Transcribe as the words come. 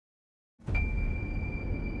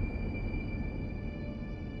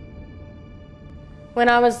When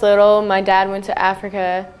I was little, my dad went to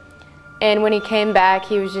Africa, and when he came back,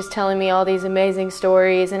 he was just telling me all these amazing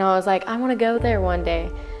stories, and I was like, I want to go there one day.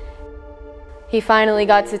 He finally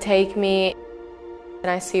got to take me, and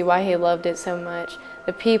I see why he loved it so much.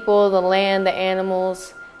 The people, the land, the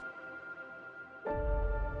animals.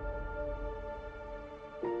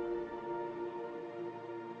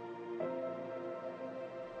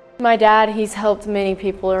 My dad, he's helped many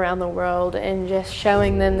people around the world and just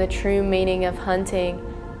showing them the true meaning of hunting.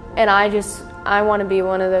 And I want to be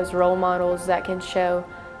one of those role models that can show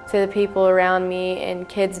to the people around me and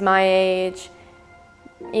kids my age,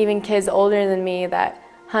 even kids older than me, that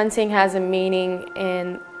hunting has a meaning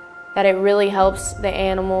and that it really helps the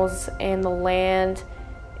animals and the land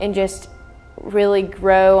and just really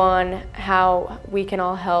grow on how we can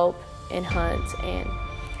all help and hunt. And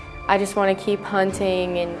I just want to keep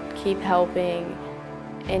hunting and keep helping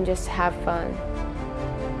and just have fun.